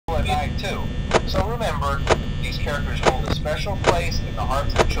too. So remember, these characters hold a special place in the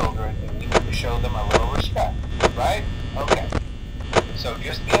hearts of children, and we need to show them a little respect, right? Okay. So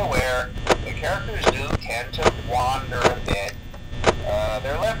just be aware, the characters do tend to wander a bit.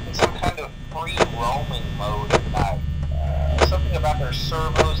 They're left in some kind of free roaming mode at night. Something about their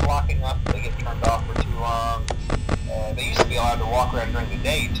servos locking up if they get turned off for too long. They used to be allowed to walk around during the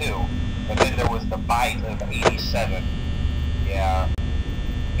day too, but then there was the bite of 87. Yeah.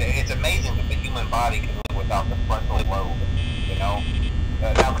 It's amazing that the human body can live without the frontal lobe, you know?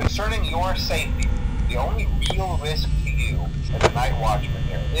 Now, concerning your safety, the only real risk to you as a night watchman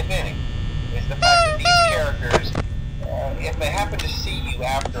here, if any, is the fact that these characters, if they happen to see you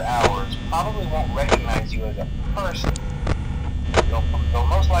after hours, probably won't recognize you as a person. They'll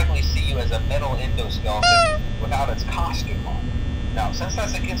most likely see you as a metal endoskeleton without its costume on. Now, since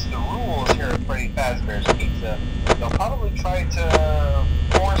that's against the rules here at Freddy Fazbear's Pizza, they'll probably try to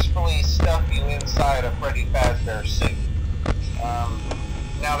forcefully stuff you inside a Freddy Fazbear suit.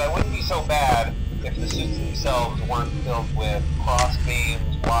 Now, that wouldn't be so bad if the suits themselves weren't filled with cross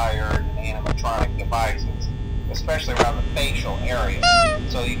beams, wires, and animatronic devices, especially around the facial area.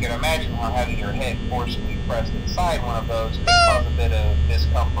 So you can imagine how having your head forcibly pressed inside one of those could cause a bit of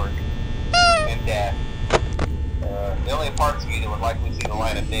discomfort and death. The only parts of you that would likely see the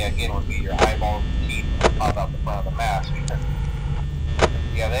light of day again would be your eyeballs and teeth that pop out the front of the mask.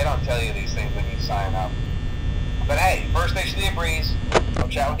 Yeah, they don't tell you these things when you sign up. But hey, first station of the breeze. I'll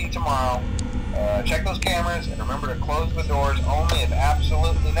chat with you tomorrow. Check those cameras and remember to close the doors only if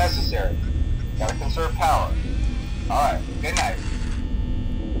absolutely necessary. Gotta conserve power. Alright, good night.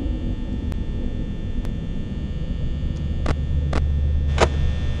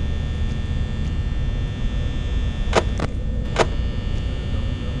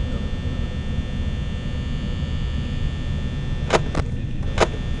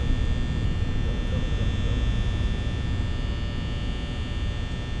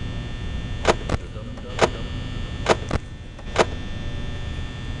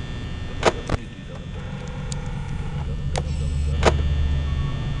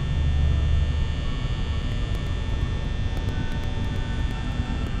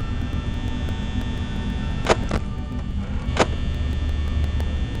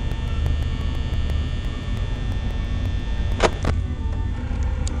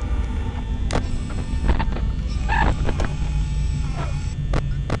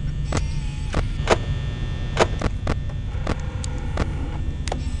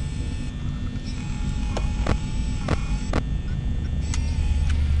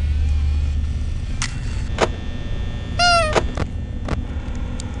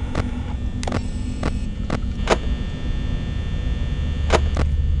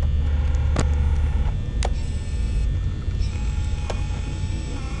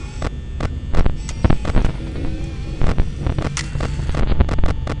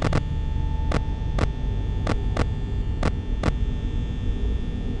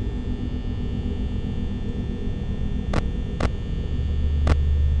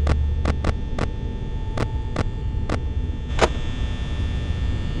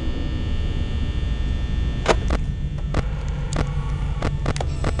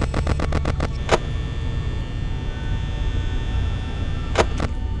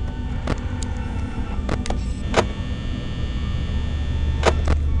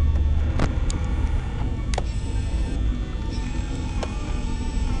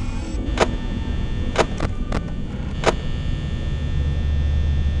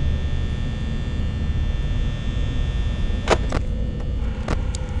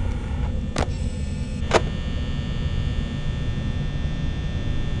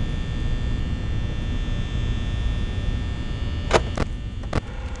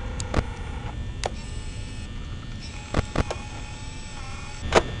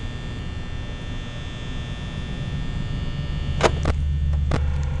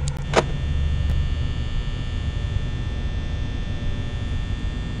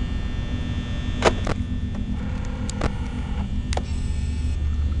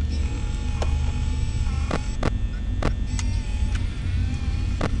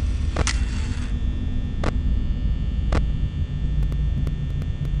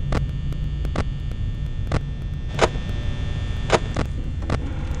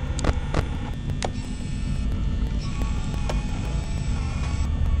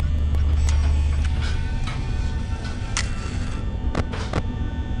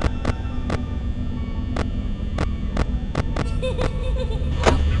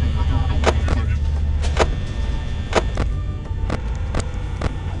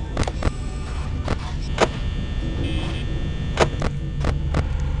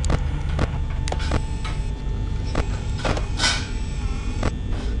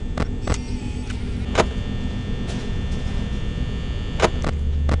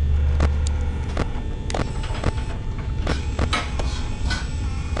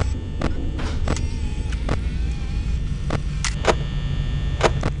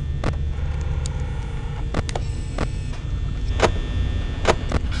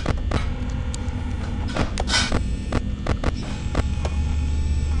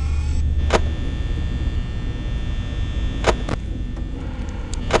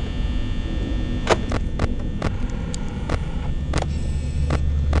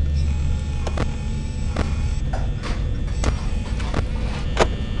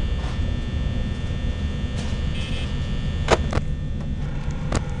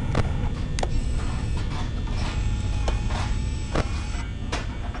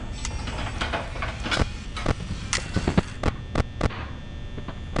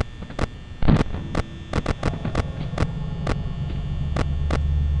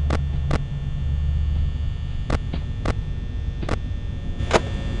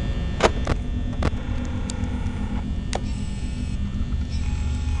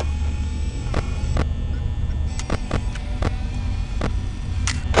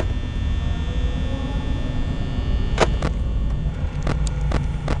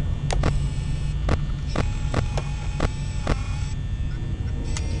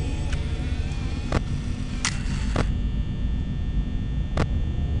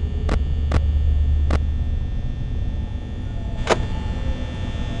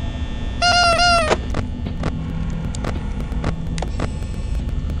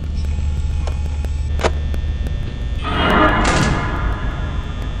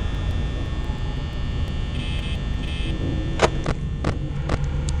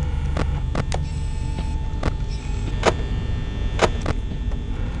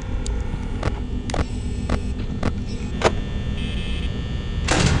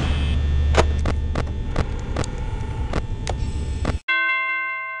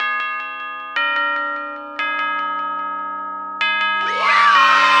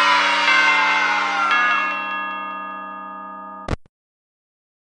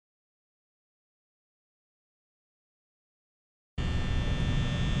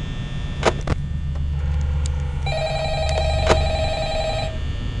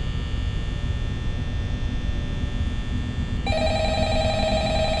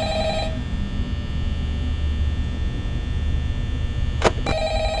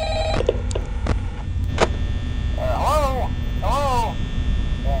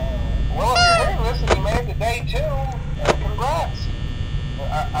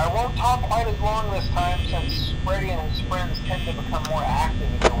 this time, since Freddy and his friends tend to become more active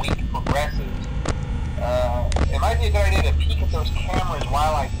as the week progresses, it might be a good idea to peek at those cameras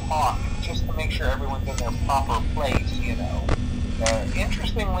while I talk, just to make sure everyone's in their proper place, you know.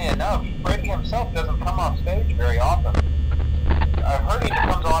 Interestingly enough, Freddy himself doesn't come off stage very often. I've heard he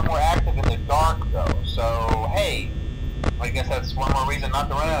becomes a lot more active in the dark, though, so hey, I guess that's one more reason not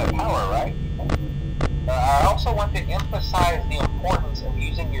to run out of power, right? I also want to emphasize the importance of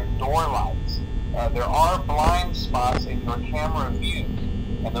using your door lights. There are blind spots in your camera views,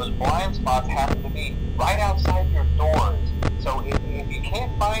 and those blind spots happen to be right outside your doors. So if you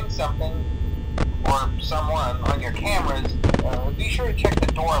can't find something or someone on your cameras, be sure to check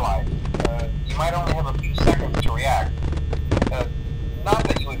the door light. You might only have a few seconds to react. Not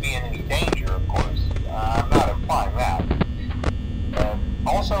that you would be in any danger, of course. I'm not implying that.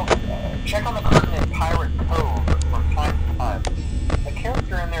 Also, check on the curtain in Pirate Cove from time to time. The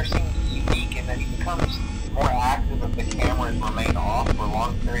character in there seems unique in that he becomes more active if the cameras remain off for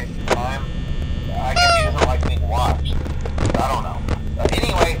long periods of time. I guess he doesn't like being watched. I don't know.